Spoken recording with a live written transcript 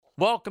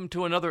Welcome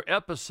to another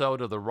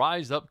episode of the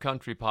Rise Up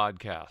Country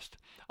podcast.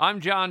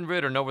 I'm John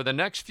Ritter, and over the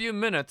next few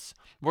minutes,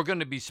 we're going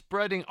to be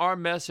spreading our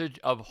message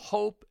of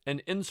hope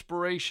and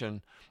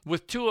inspiration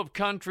with two of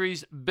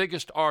country's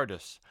biggest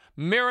artists,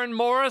 Maren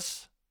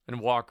Morris and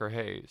Walker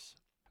Hayes.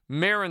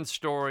 Maren's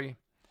story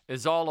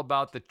is all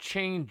about the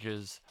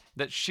changes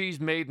that she's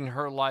made in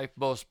her life,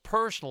 both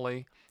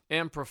personally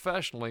and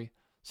professionally,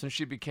 since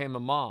she became a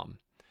mom.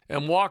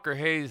 And Walker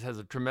Hayes has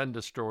a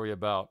tremendous story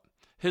about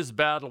his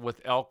battle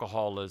with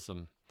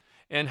alcoholism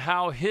and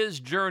how his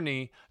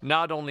journey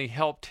not only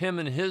helped him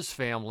and his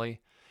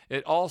family,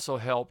 it also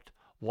helped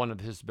one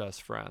of his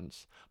best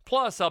friends.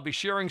 Plus, I'll be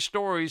sharing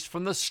stories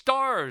from the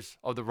stars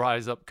of the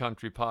Rise Up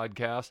Country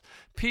podcast,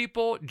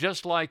 people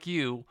just like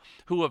you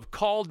who have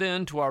called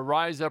in to our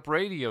Rise Up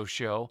radio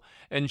show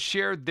and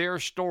shared their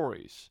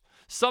stories.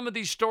 Some of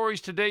these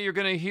stories today you're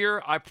going to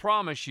hear, I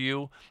promise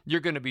you, you're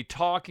going to be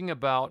talking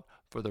about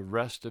for the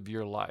rest of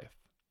your life.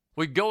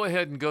 We go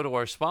ahead and go to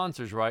our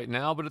sponsors right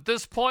now, but at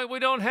this point, we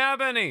don't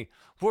have any.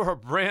 We're a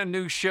brand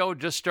new show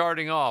just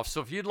starting off, so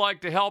if you'd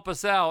like to help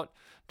us out,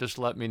 just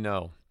let me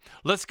know.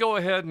 Let's go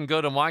ahead and go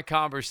to my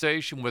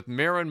conversation with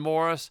Maren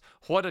Morris.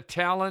 What a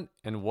talent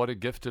and what a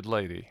gifted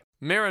lady.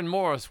 Maren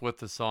Morris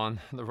with us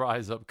on the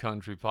Rise Up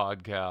Country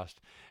podcast,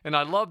 and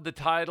I love the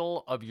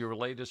title of your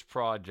latest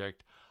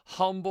project,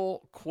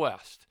 Humble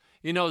Quest.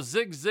 You know,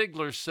 Zig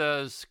Ziglar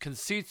says,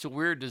 conceit's a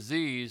weird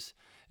disease.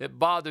 It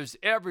bothers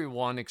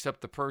everyone except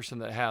the person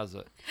that has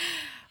it.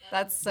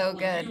 That's so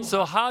good.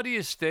 So how do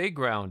you stay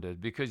grounded?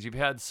 Because you've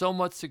had so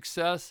much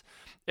success.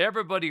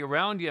 Everybody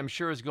around you, I'm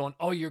sure, is going,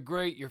 oh, you're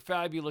great, you're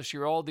fabulous,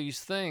 you're all these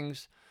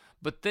things.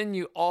 But then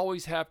you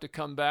always have to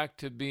come back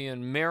to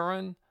being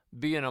Maren,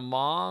 being a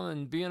mom,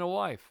 and being a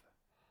wife.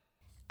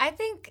 I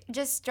think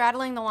just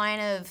straddling the line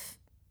of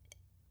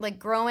like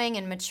growing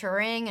and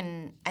maturing.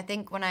 And I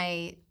think when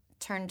I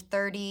turned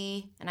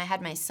 30 and I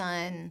had my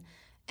son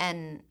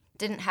and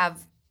didn't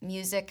have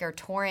music or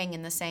touring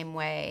in the same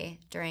way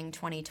during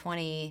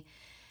 2020,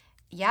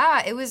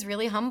 yeah, it was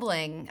really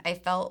humbling. I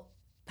felt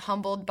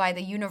humbled by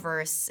the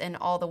universe in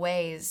all the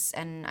ways,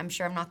 and I'm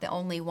sure I'm not the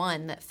only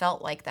one that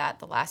felt like that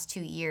the last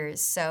 2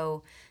 years.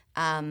 So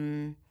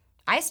I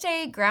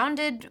stay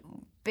grounded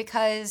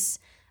because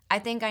I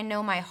think I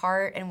know my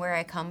heart and where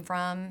I come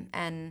from,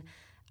 and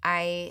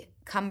I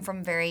come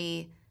from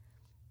very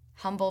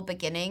humble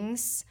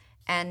beginnings,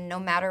 and no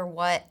matter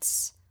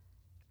what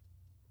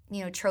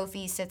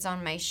trophy sits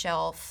on my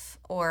shelf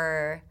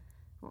or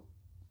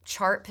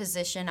chart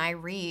position I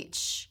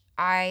reach,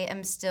 I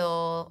am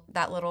still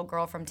that little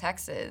girl from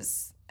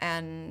Texas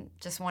and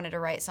just wanted to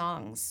write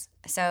songs.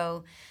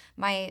 So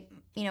my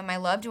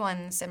loved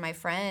ones and my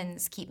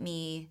friends keep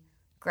me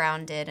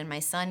grounded, and my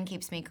son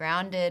keeps me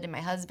grounded, and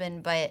my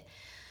husband, but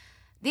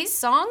these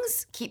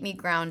songs keep me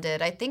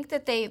grounded. I think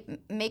that they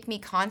make me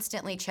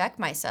constantly check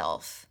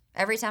myself.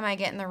 Every time I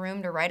get in the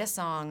room to write a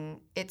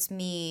song, it's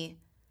me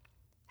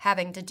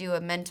having to do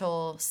a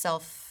mental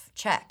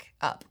self-check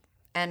up.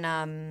 And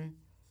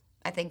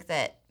I think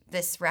that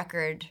this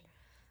record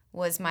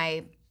was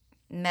my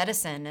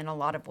medicine in a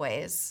lot of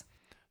ways.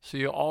 So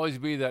you'll always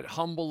be that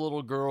humble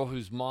little girl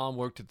whose mom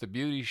worked at the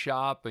beauty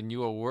shop and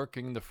you were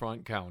working the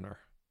front counter.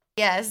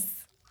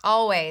 Yes,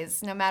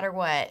 always, no matter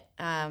what.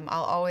 I'll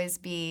always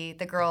be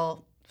the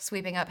girl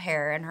sweeping up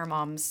hair in her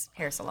mom's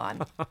hair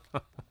salon.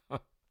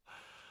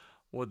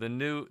 Well, the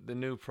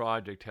new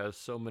project has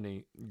so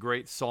many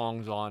great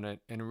songs on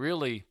it, and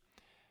really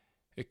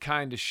it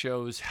kind of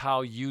shows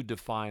how you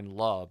define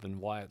love and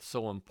why it's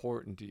so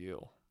important to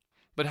you.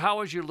 But how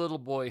has your little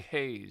boy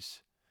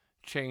Hayes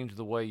changed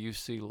the way you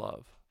see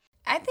love?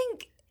 I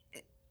think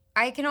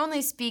I can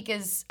only speak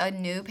as a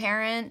new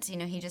parent.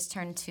 He just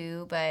turned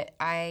 2, but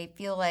I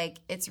feel like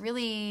it's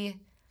really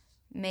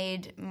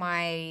made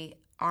my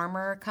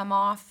armor come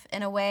off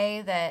in a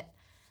way that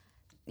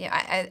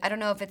I don't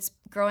know if it's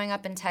growing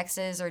up in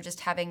Texas or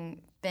just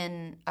having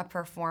been a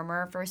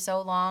performer for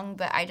so long,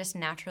 but I just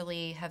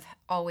naturally have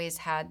always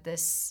had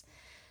this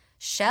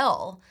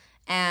shell.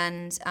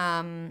 And,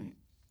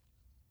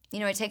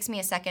 it takes me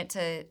a second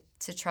to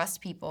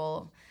trust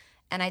people.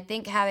 And I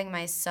think having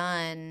my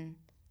son,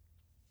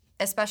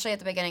 especially at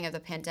the beginning of the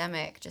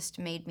pandemic, just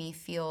made me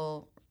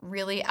feel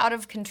really out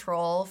of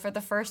control for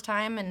the first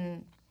time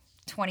in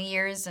 20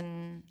 years.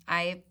 And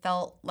I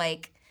felt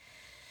like,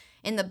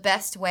 in the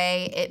best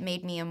way, it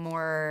made me a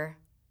more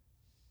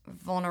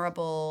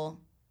vulnerable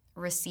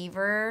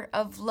receiver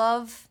of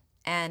love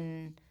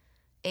and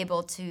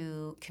able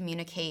to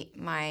communicate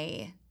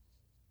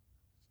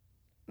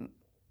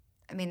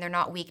they're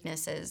not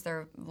weaknesses,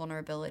 they're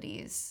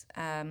vulnerabilities,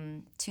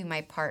 to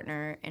my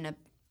partner in a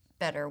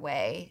better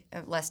way,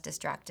 a less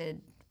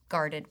distracted,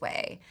 guarded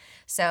way.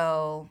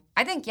 So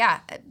I think,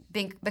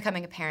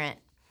 becoming a parent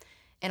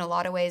in a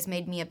lot of ways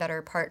made me a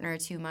better partner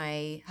to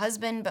my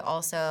husband, but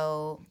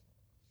also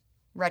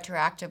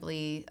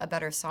retroactively a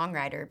better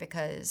songwriter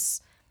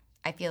because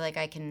I feel like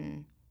I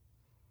can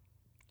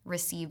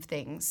receive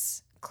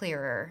things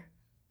clearer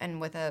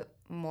and with a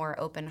more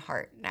open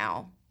heart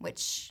now,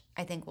 which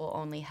I think will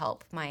only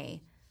help my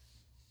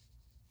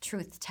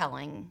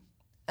truth-telling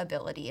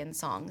ability in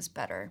songs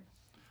better.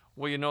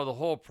 Well, the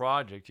whole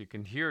project, you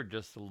can hear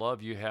just the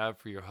love you have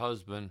for your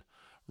husband,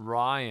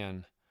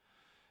 Ryan,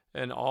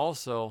 and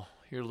also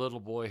your little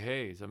boy,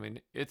 Hayes. I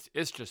mean,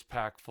 it's just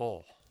packed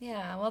full.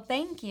 Yeah, well,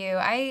 thank you.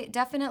 I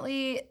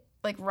definitely,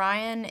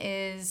 Ryan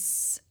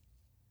is,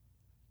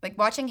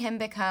 watching him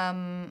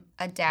become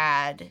a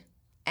dad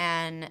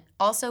and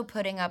also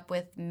putting up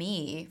with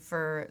me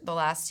for the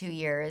last 2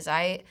 years.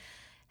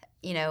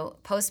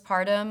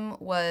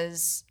 Postpartum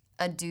was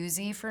a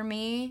doozy for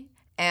me,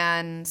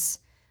 and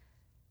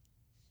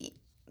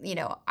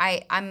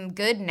I'm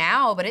good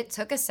now, but it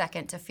took a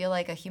second to feel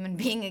like a human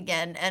being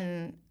again.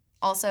 And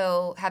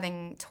also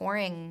having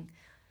touring,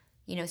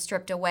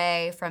 stripped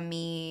away from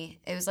me,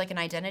 it was like an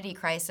identity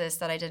crisis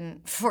that I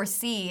didn't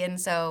foresee. And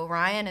so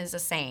Ryan is a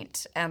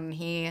saint, and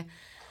he,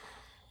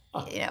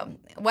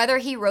 whether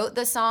he wrote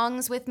the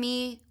songs with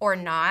me or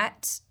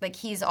not,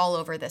 he's all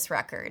over this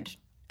record,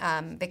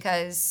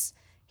 because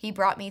he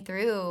brought me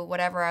through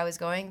whatever I was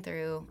going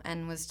through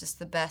and was just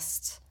the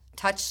best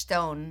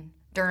touchstone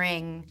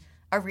during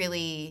a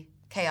really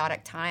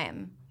chaotic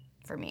time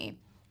for me.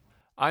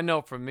 I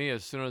know for me,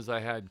 as soon as I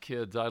had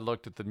kids, I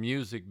looked at the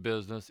music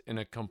business in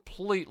a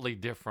completely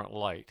different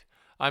light.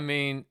 I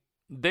mean,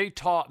 they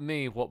taught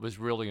me what was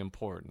really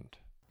important.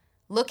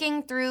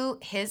 Looking through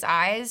his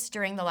eyes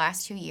during the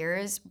last 2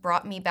 years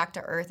brought me back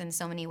to earth in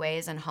so many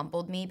ways and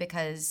humbled me,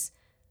 because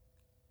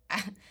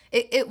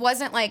it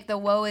wasn't like the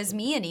woe is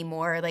me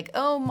anymore.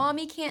 Oh,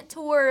 mommy can't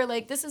tour.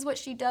 This is what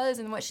she does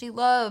and what she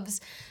loves.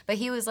 But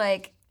he was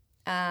like,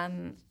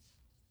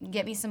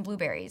 get me some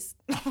blueberries.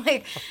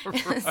 Right.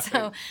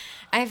 So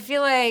I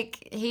feel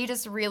like he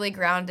just really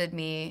grounded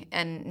me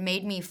and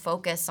made me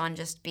focus on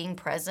just being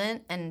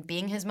present and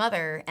being his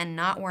mother and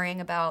not worrying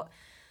about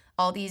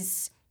all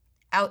these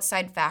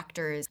outside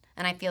factors.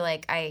 And I feel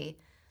like I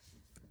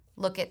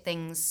look at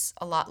things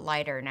a lot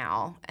lighter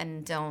now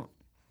and don't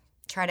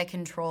try to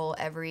control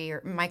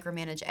or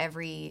micromanage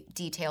every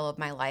detail of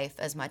my life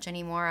as much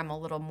anymore. I'm a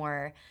little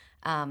more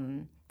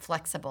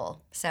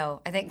flexible.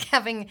 So I think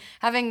having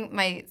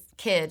my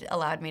kid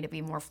allowed me to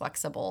be more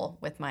flexible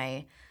with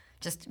my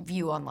just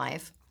view on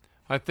life.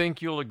 I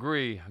think you'll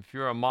agree, if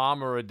you're a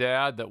mom or a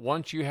dad, that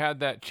once you had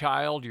that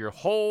child, your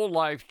whole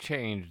life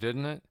changed,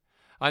 didn't it?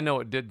 I know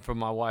it did for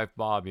my wife,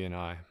 Bobby, and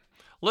I.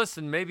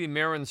 Listen, maybe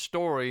Maren's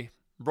story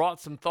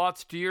brought some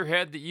thoughts to your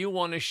head that you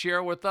want to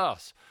share with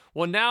us.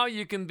 Well, now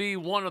you can be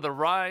one of the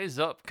Rise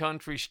Up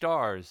Country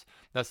stars.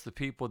 That's the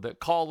people that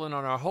call in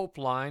on our Hope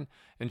line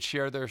and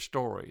share their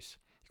stories.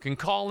 You can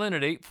call in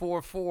at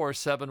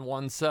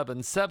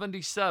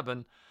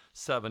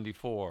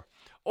 844-717-7774.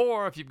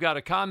 Or if you've got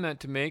a comment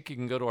to make, you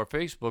can go to our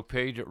Facebook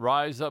page at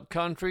Rise Up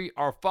Country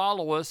or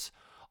follow us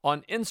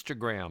on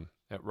Instagram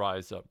at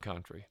Rise Up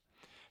Country.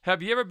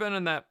 Have you ever been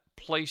in that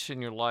place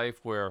in your life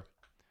where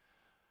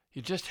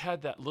you just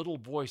had that little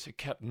voice that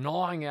kept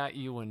gnawing at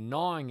you, and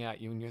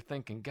you're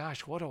thinking,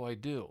 gosh, what do I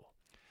do?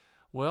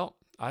 Well,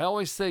 I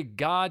always say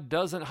God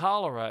doesn't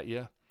holler at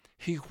you.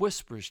 He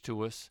whispers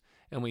to us,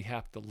 and we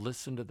have to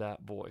listen to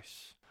that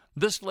voice.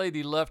 This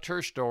lady left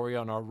her story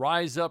on our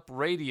Rise Up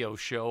radio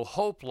show,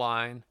 Hope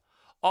Line,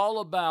 all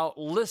about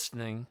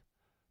listening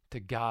to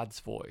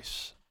God's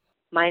voice.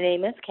 My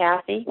name is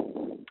Kathy.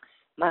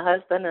 My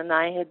husband and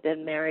I had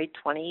been married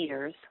 20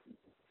 years.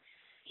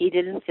 He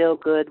didn't feel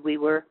good. We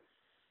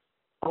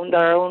owned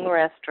our own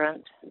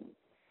restaurant,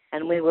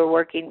 and we were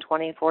working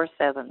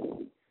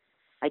 24/7.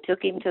 I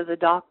took him to the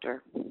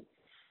doctor,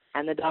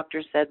 and the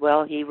doctor said,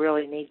 well, he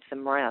really needs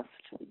some rest.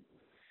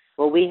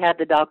 Well, we had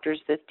the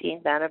doctor's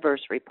 15th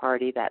anniversary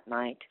party that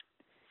night,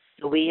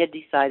 so we had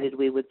decided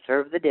we would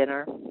serve the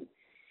dinner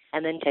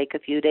and then take a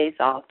few days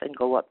off and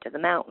go up to the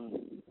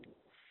mountain.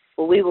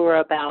 Well, we were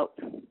about,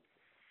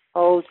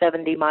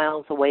 70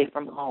 miles away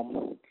from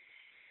home,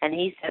 and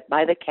he sat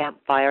by the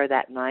campfire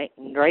that night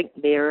and drank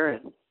beer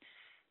and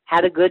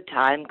had a good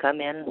time, come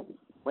in,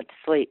 went to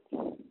sleep.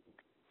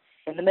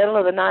 In the middle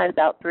of the night,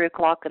 about 3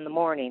 o'clock in the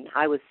morning,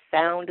 I was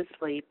sound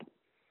asleep.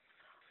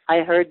 I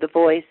heard the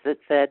voice that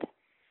said,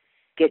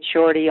 get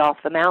Shorty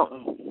off the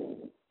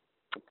mountain.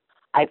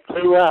 I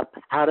flew up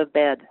out of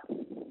bed.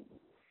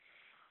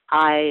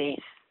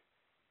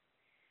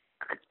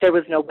 There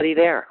was nobody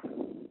there.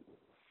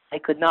 I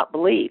could not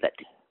believe it.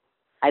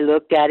 I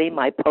looked at him,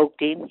 I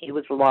poked him, he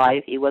was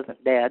alive, he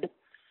wasn't dead.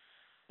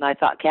 And I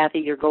thought, Kathy,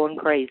 you're going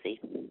crazy.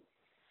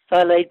 So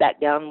I laid back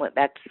down, went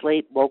back to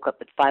sleep, woke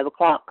up at 5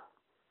 o'clock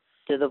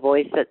to the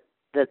voice that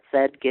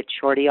said, get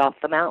Shorty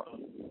off the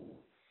mountain.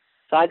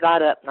 So I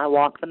got up and I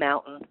walked the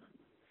mountain,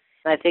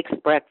 and I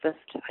fixed breakfast.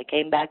 I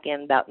came back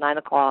in about 9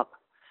 o'clock,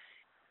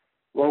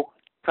 woke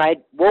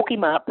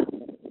him up,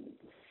 and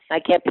I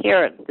kept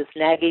hearing this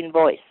nagging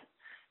voice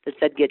that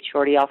said, get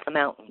Shorty off the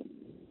mountain.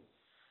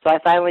 So I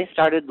finally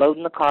started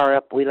loading the car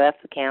up. We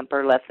left the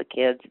camper, left the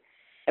kids.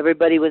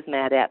 Everybody was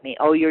mad at me.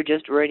 Oh, you're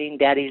just ruining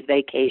Daddy's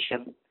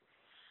vacation.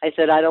 I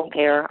said, I don't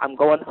care. I'm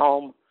going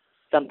home.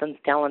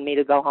 Something's telling me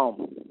to go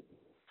home.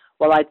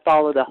 Well, I'd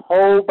followed a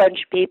whole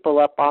bunch of people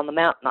up on the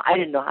mountain. I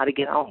didn't know how to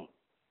get home.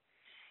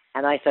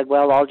 And I said,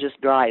 well, I'll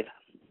just drive.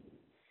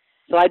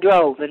 So I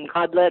drove, and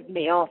God led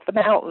me off the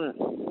mountain.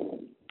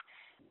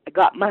 I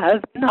got my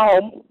husband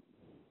home.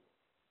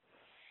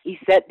 He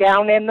sat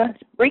down in the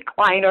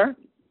recliner.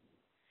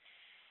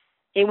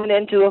 He went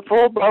into a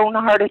full-blown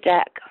heart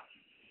attack.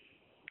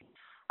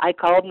 I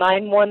called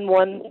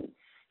 911,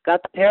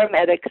 got the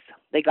paramedics.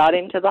 They got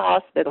him to the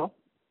hospital.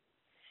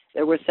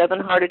 There were 7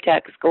 heart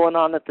attacks going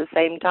on at the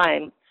same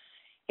time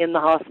in the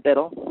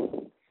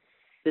hospital.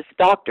 This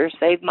doctor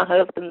saved my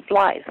husband's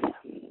life.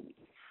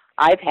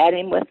 I've had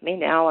him with me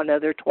now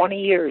another 20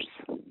 years.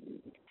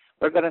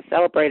 We're going to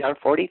celebrate our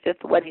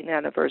 45th wedding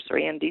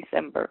anniversary in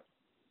December.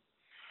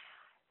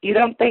 You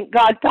don't think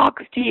God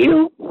talks to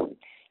you?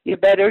 You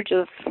better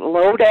just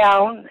slow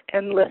down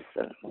and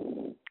listen.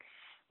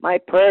 My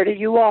prayer to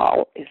you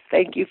all is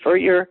thank you for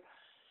your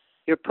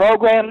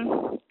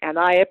program, and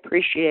I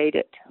appreciate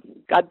it.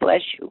 God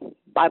bless you.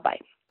 Bye-bye.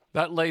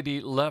 That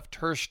lady left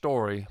her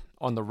story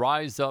on the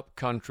Rise Up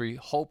Country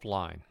Hope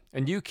Line.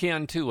 And you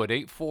can too at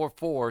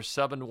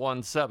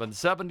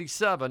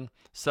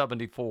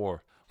 844-717-7774.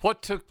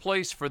 What took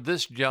place for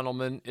this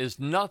gentleman is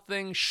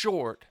nothing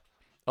short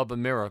of a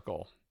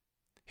miracle.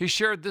 He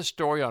shared this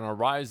story on a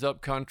Rise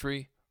Up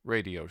Country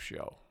radio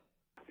show.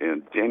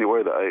 In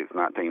January the 8th,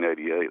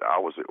 1988, I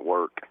was at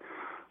work.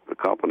 The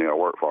company I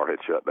worked for had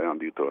shut down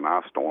due to an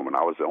ice storm, and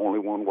I was the only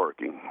one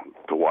working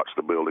to watch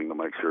the building to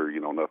make sure,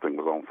 nothing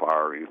was on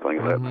fire or anything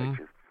of that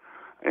nature.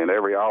 And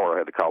every hour I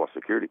had to call a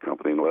security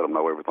company and let them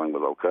know everything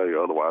was okay.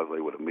 Otherwise,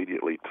 they would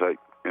immediately take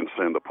and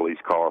send a police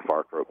car,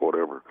 fire truck,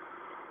 whatever.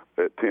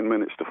 At 10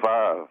 minutes to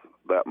 5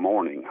 that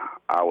morning,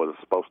 I was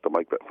supposed to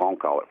make that phone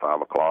call at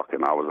 5 o'clock,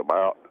 and I was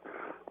about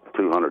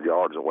 200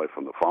 yards away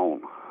from the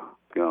phone,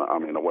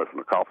 away from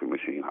the coffee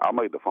machine. I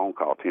made the phone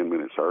call 10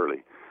 minutes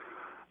early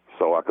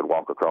so I could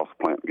walk across the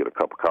plant and get a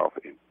cup of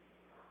coffee.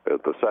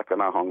 At the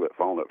second I hung that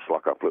phone up, it's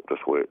like I flipped a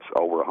switch.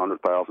 Over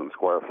 100,000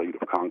 square feet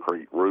of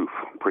concrete roof,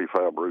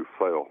 prefab roof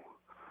fell.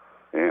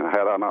 And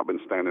had I not been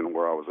standing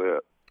where I was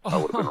at, I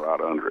would have been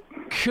right under it.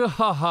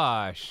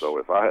 Gosh. So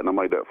if I hadn't have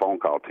made that phone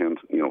call 10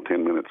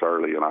 minutes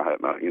early, and I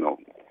hadn't,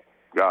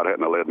 God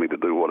hadn't have led me to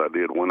do what I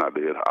did when I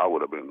did, I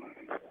would have been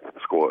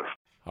squished.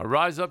 A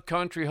Rise Up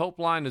Country Hope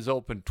Line is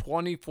open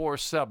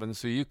 24/7,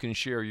 so you can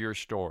share your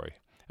story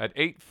at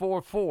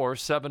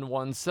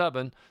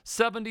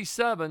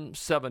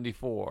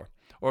 844-717-7774. Or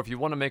if you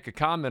want to make a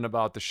comment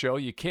about the show,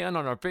 you can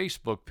on our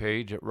Facebook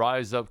page at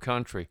Rise Up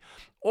Country.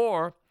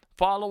 Or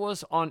follow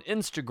us on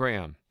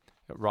Instagram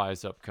at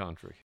Rise Up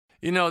Country.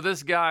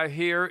 This guy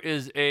here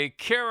is a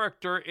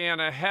character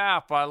and a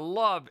half. I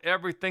love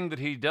everything that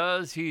he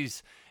does.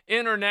 He's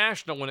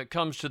international when it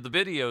comes to the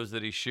videos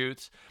that he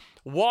shoots.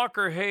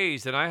 Walker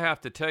Hayes, and I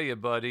have to tell you,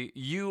 buddy,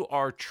 you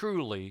are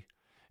truly,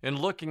 in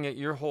looking at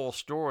your whole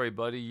story,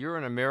 buddy, you're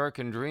an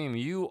American dream.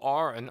 You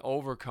are an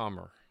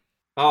overcomer.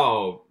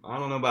 Oh, I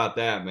don't know about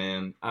that,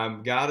 man.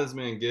 God has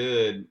been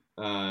good,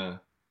 and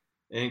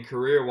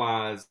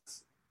career-wise,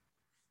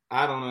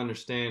 I don't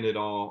understand it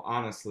all,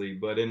 honestly,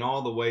 but in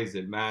all the ways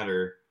that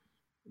matter,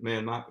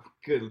 man, my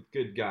good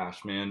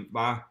gosh, man,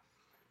 I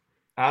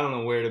don't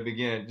know where to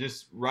begin.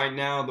 Just right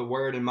now, the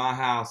word in my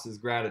house is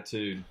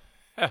gratitude.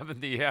 Having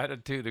the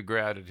attitude of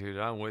gratitude,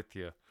 I'm with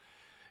you.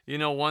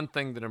 One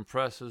thing that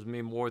impresses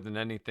me more than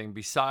anything,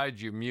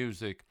 besides your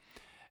music,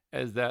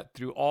 is that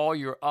through all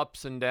your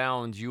ups and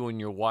downs you and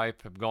your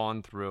wife have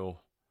gone through,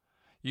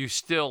 you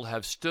still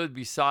have stood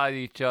beside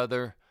each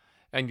other,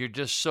 and you're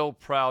just so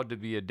proud to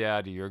be a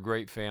daddy. You're a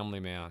great family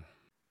man.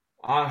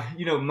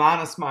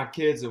 Minus my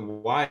kids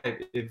and wife,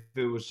 if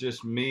it was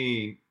just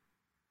me,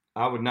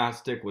 I would not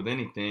stick with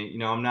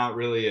anything. I'm not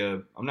really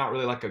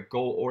like a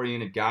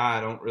goal-oriented guy.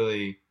 I don't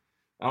really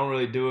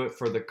do it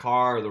for the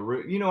car or the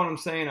route. You know what I'm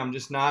saying? I'm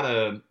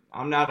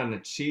not an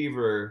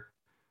achiever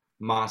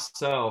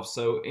myself.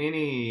 So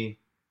any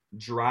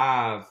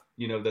drive,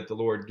 that the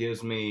Lord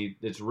gives me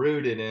that's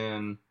rooted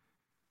in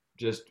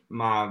just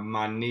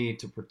my need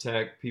to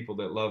protect people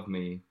that love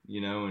me,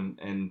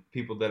 and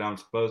people that I'm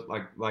supposed,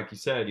 like you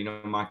said,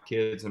 my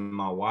kids and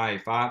my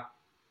wife. I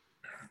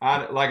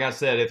like I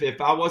said,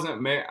 if I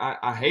wasn't married,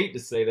 I hate to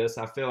say this,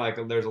 I feel like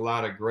there's a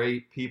lot of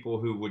great people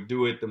who would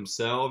do it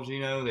themselves,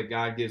 that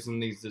God gives them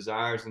these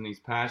desires and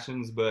these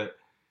passions, but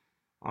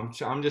I'm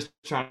just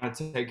trying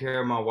to take care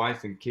of my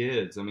wife and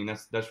kids. I mean,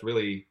 that's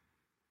really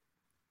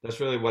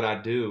what I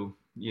do,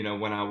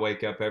 when I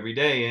wake up every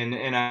day,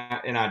 and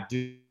I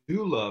do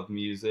love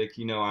music,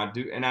 I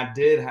do, and I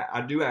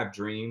do have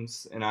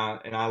dreams, and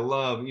I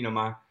love,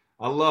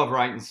 I love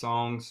writing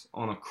songs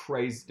on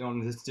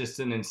it's just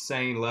an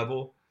insane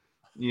level,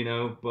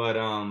 but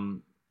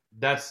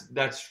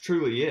that's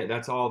truly it.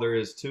 That's all there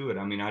is to it.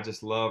 I mean, I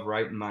just love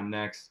writing my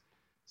next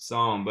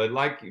song. But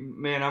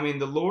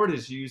the Lord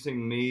is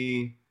using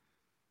me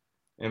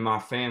and my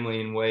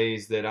family in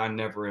ways that I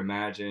never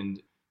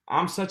imagined.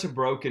 I'm such a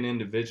broken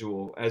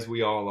individual, as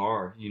we all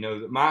are.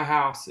 My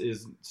house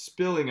is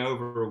spilling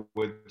over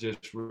with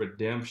just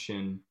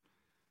redemption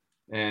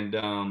and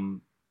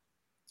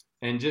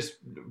just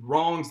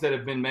wrongs that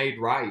have been made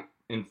right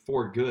and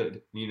for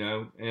good,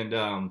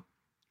 and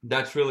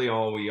that's really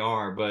all we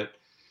are. But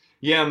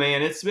yeah,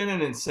 man, it's been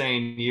an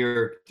insane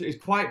year.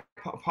 It's quite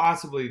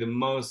possibly the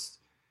most,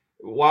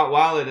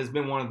 while it has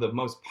been one of the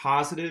most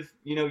positive,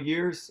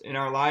 years in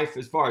our life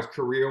as far as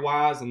career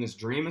wise and this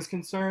dream is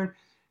concerned.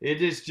 It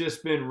has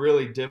just been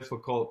really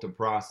difficult to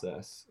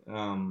process.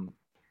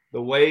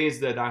 The ways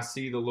that I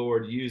see the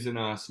Lord using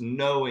us,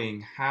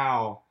 knowing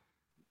how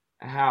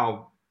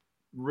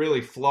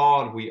really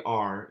flawed we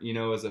are,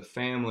 as a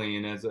family,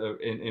 and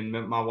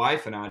and my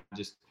wife and I,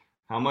 just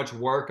how much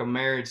work a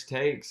marriage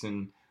takes,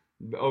 and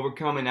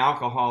overcoming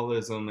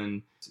alcoholism,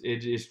 and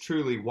it is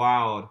truly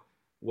wild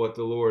what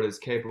the Lord is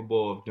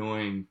capable of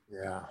doing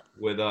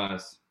with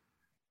us.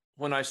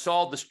 When I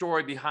saw the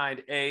story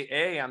behind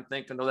AA, I'm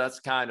thinking, oh,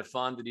 that's kind of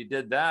fun that he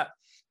did that.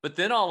 But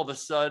then all of a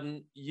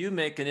sudden, you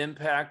make an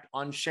impact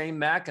on Shane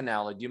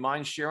McAnally. Do you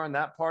mind sharing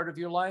that part of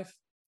your life?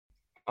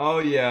 Oh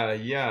yeah,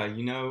 yeah.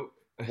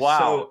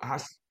 Wow. So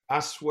I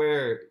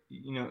swear,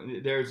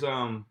 there's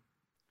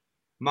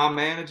my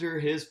manager,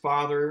 his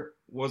father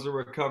was a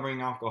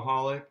recovering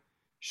alcoholic.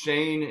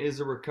 Shane is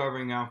a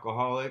recovering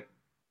alcoholic.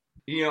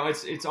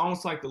 It's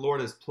almost like the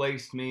Lord has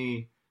placed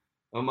me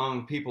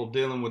among people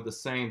dealing with the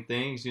same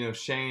things.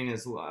 Shane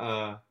is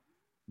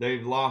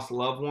they've lost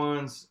loved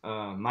ones.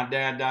 My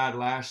dad died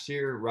last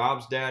year.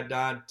 Rob's dad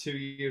died 2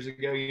 years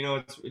ago.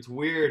 It's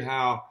weird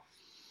how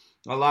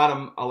a lot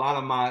of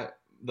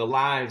the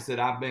lives that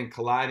I've been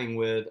colliding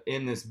with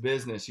in this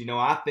business.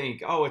 I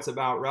think, oh, it's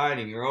about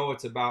writing, or oh,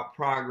 it's about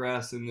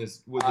progress in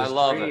this with this I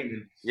love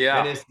dream. it. Yeah.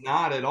 And it's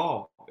not at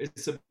all.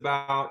 It's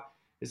about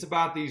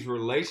these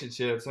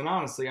relationships. And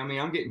honestly, I mean,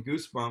 I'm getting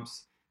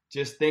goosebumps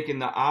just thinking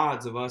the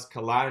odds of us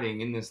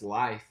colliding in this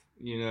life,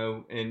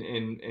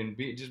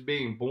 just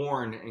being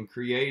born and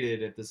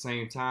created at the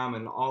same time,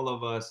 and all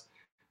of us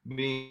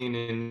being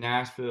in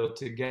Nashville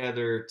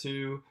together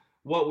to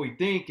what we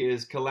think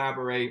is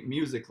collaborate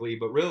musically,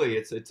 but really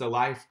it's a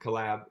life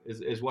collab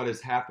is what has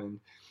happened.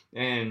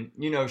 And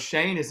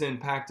Shane has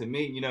impacted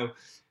me.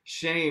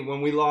 Shane,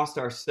 when we lost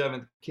our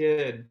seventh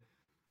kid,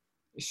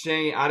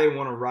 Shane, I didn't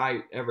want to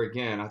write ever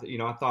again.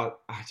 I thought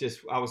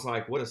I was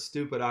like, what a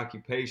stupid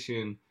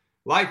occupation.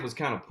 Life was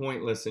kind of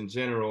pointless in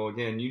general.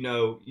 Again, you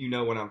know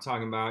what I'm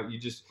talking about. You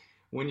just,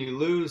 when you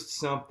lose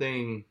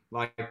something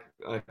like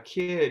a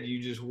kid,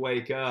 you just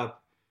wake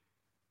up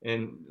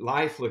and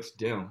life looks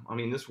dim. I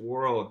mean, this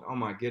world, oh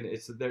my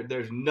goodness,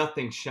 there's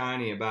nothing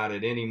shiny about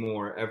it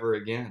anymore ever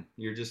again.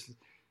 You're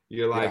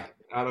like,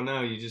 I don't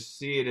know, you just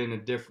see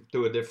it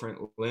through a different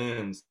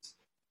lens.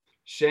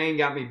 Shane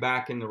got me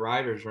back in the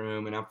writer's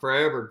room, and I'm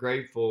forever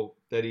grateful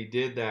that he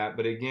did that.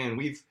 But again,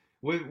 we've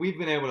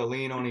been able to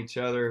lean on each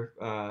other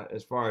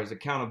as far as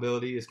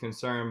accountability is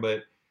concerned.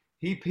 But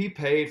he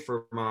paid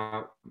for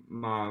my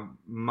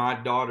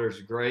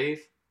daughter's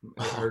grave,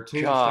 her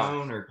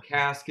tombstone, her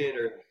casket,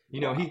 or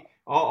he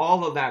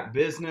all of that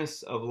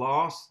business of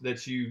loss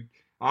that you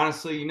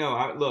honestly,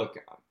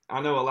 I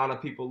know a lot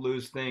of people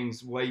lose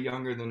things way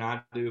younger than I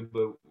do,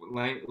 but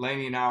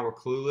Lainey and I were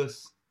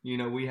clueless.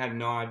 We had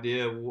no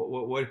idea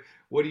what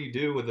do you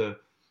do with a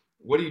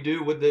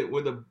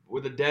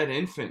dead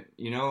infant?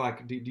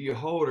 Like do you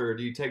hold her?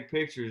 Do you take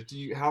pictures?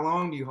 How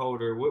long do you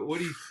hold her? What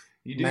do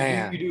you do?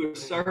 Man. You do a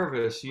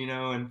service,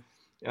 and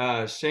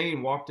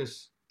Shane walked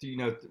us,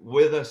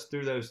 with us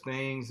through those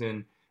things.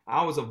 And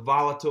I was a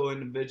volatile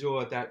individual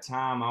at that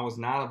time. I was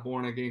not a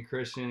born again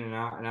Christian, and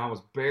I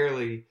was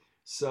barely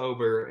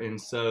sober, and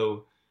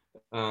so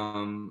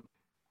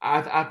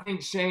I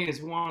think Shane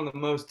is one of the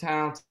most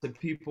talented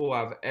people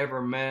I've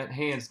ever met,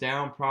 hands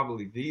down,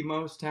 probably the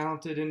most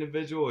talented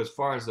individual. As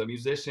far as a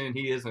musician,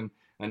 he is an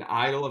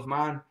idol of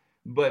mine,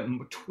 but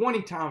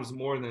 20 times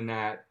more than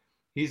that,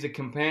 he's a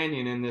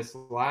companion in this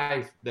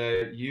life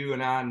that you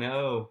and I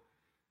know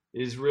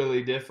is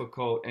really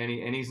difficult,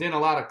 and he's in a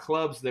lot of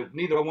clubs that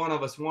neither one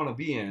of us want to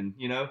be in.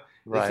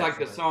 Right. It's like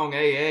the song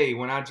AA.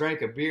 When I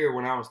drank a beer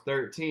when I was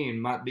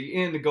 13, the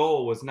end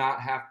goal was not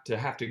have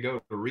to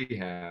go to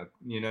rehab.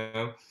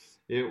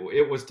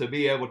 It was to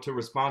be able to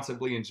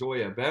responsibly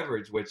enjoy a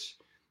beverage, which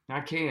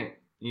I can't.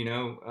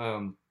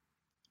 I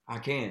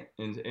can't,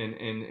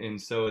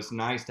 and so it's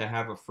nice to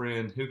have a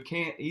friend who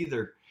can't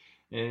either,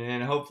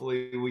 and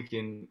hopefully we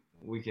can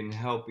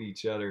help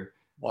each other.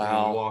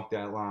 Wow. Walk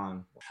that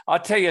line. I'll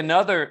tell you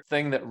another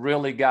thing that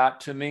really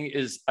got to me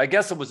is, I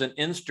guess it was an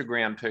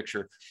Instagram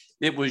picture.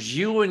 It was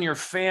you and your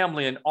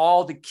family and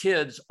all the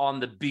kids on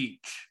the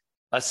beach,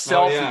 a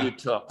selfie you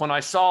took. When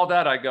I saw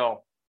that, I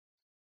go,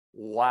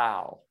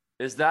 wow,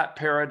 is that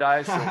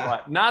paradise or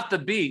what? Not the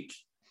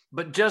beach,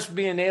 but just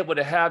being able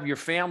to have your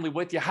family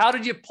with you. How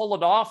did you pull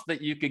it off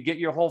that you could get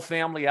your whole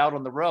family out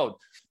on the road?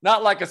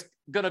 Not like it's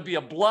going to be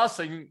a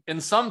blessing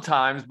in some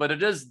times, but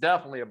it is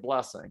definitely a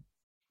blessing.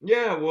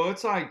 Yeah, well,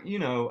 it's like,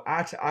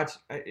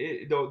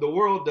 the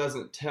world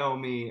doesn't tell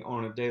me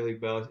on a daily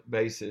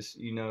basis,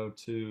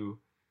 to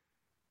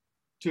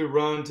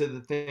run to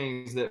the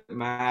things that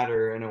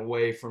matter and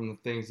away from the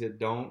things that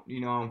don't.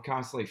 I'm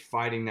constantly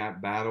fighting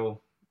that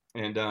battle,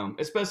 and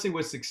especially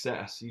with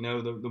success.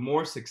 The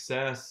more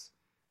success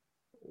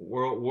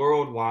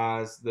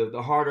world-wise,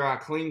 the harder I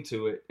cling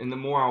to it, and the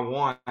more I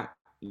want,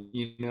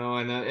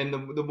 and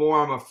the more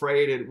I'm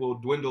afraid it will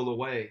dwindle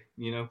away.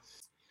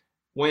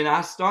 When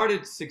I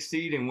started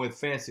succeeding with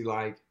Fancy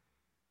Like,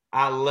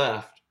 I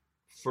left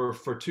for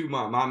 2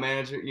 months. My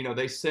manager,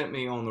 they sent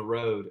me on the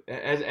road,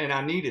 and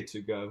I needed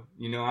to go.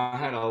 I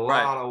had a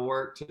lot of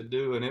work to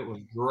do, and it was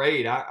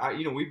great.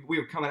 We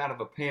were coming out of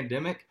a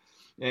pandemic,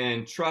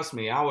 and trust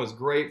me, I was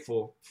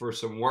grateful for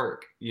some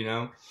work.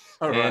 And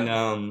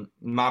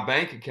my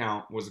bank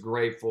account was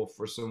grateful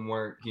for some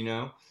work.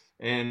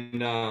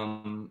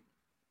 And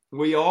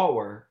we all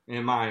were,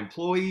 and my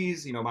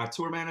employees, my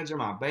tour manager,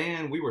 my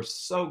band, we were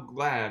so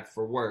glad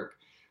for work.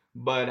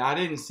 But I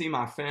didn't see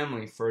my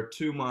family for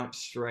 2 months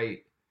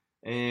straight,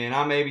 and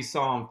I maybe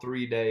saw them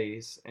 3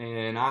 days.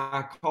 And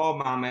I called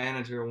my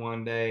manager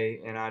one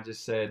day, and I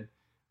just said,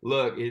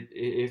 "Look,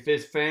 if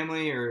it's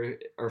family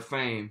or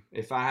fame,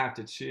 if I have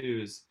to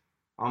choose,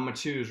 I'm gonna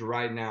choose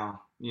right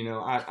now."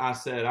 I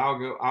said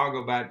I'll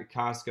go back to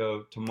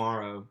Costco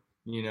tomorrow.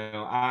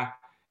 I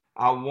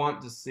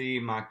want to see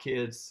my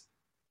kids'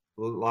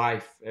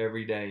 life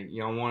every day.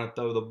 I want to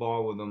throw the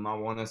ball with them. I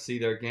want to see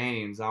their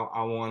games.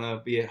 I want to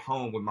be at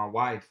home with my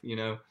wife,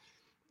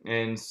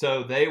 And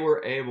so they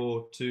were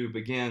able to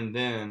begin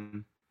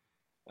then.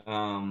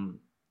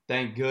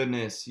 Thank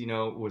goodness, it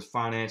was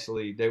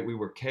financially that we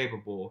were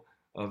capable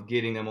of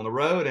getting them on the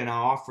road. And I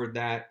offered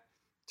that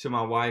to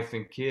my wife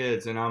and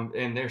kids,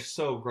 and they're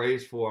so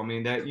grateful. I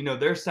mean, that,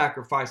 they're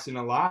sacrificing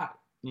a lot.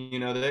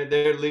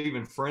 They're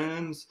leaving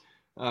friends.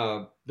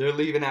 They're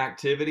leaving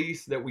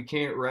activities that we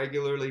can't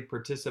regularly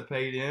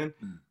participate in.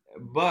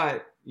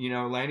 But,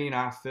 Laney and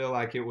I feel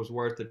like it was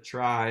worth a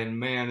try. And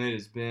man, it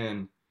has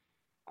been,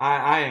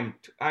 I am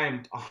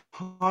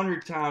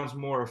 100 times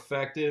more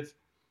effective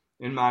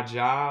in my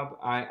job.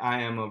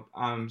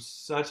 I'm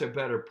such a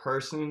better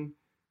person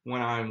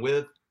when I'm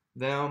with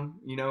them,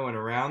 and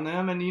around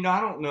them. And,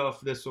 I don't know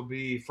if this will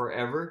be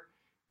forever,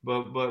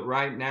 but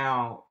right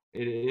now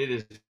it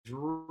is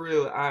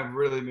really, I've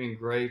really been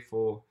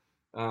grateful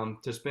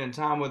to spend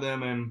time with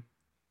them. And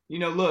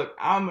look,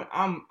 I'm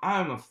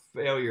a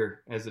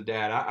failure as a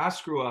dad. I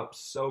screw up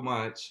so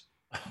much,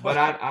 but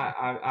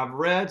I've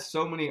read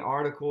so many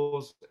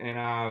articles, and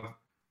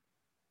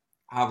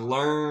I've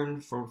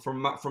learned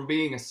from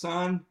being a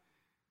son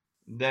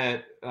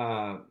that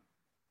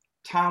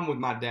time with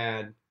my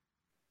dad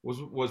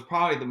was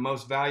probably the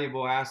most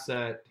valuable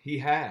asset he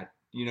had.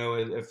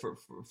 For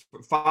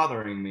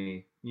fathering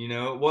me.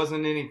 It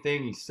wasn't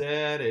anything he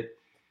said. It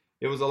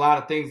was a lot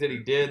of things that he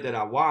did that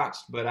I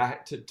watched, but I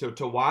had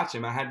to watch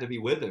him. I had to be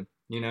with him,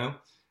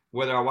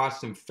 whether I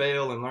watched him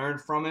fail and learn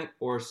from it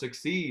or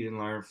succeed and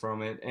learn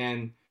from it.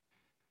 And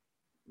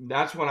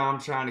that's what I'm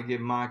trying to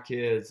give my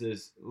kids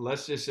is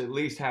let's just at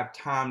least have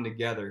time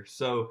together.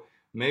 So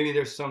maybe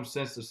there's some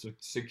sense of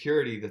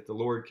security that the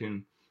Lord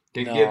can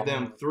give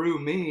them through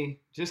me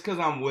just because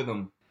I'm with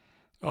them.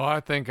 Oh, I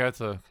think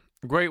that's a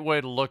great way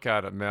to look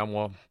at it, man.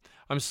 Well,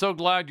 I'm so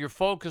glad you're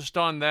focused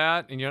on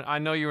that. And I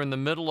know you're in the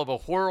middle of a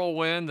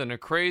whirlwind and a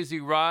crazy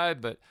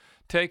ride, but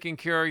taking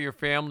care of your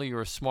family,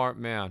 you're a smart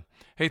man.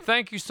 Hey,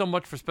 thank you so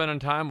much for spending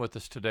time with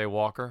us today,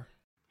 Walker.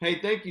 Hey,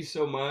 thank you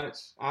so much.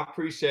 I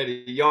appreciate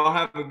it. Y'all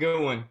have a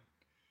good one.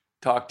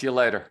 Talk to you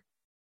later.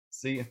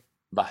 See you.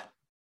 Bye.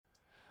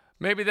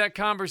 Maybe that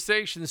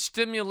conversation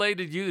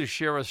stimulated you to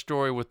share a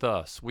story with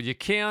us. Well, you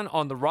can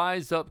on the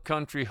Rise Up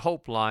Country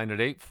Hope Line at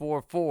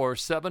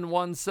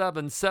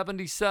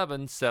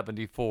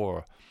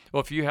 844-717-7774.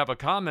 Well, if you have a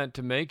comment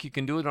to make, you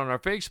can do it on our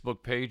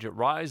Facebook page at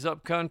Rise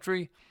Up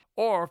Country,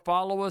 or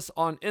follow us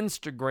on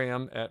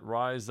Instagram at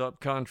Rise Up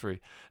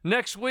Country.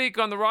 Next week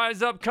on the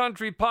Rise Up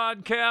Country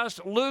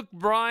podcast, Luke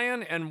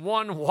Bryan and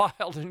one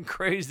wild and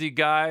crazy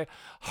guy,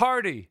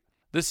 Hardy.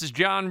 This is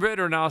John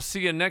Ritter, and I'll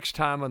see you next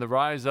time on the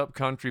Rise Up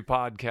Country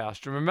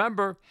podcast. And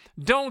remember,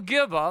 don't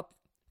give up,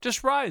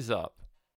 just rise up.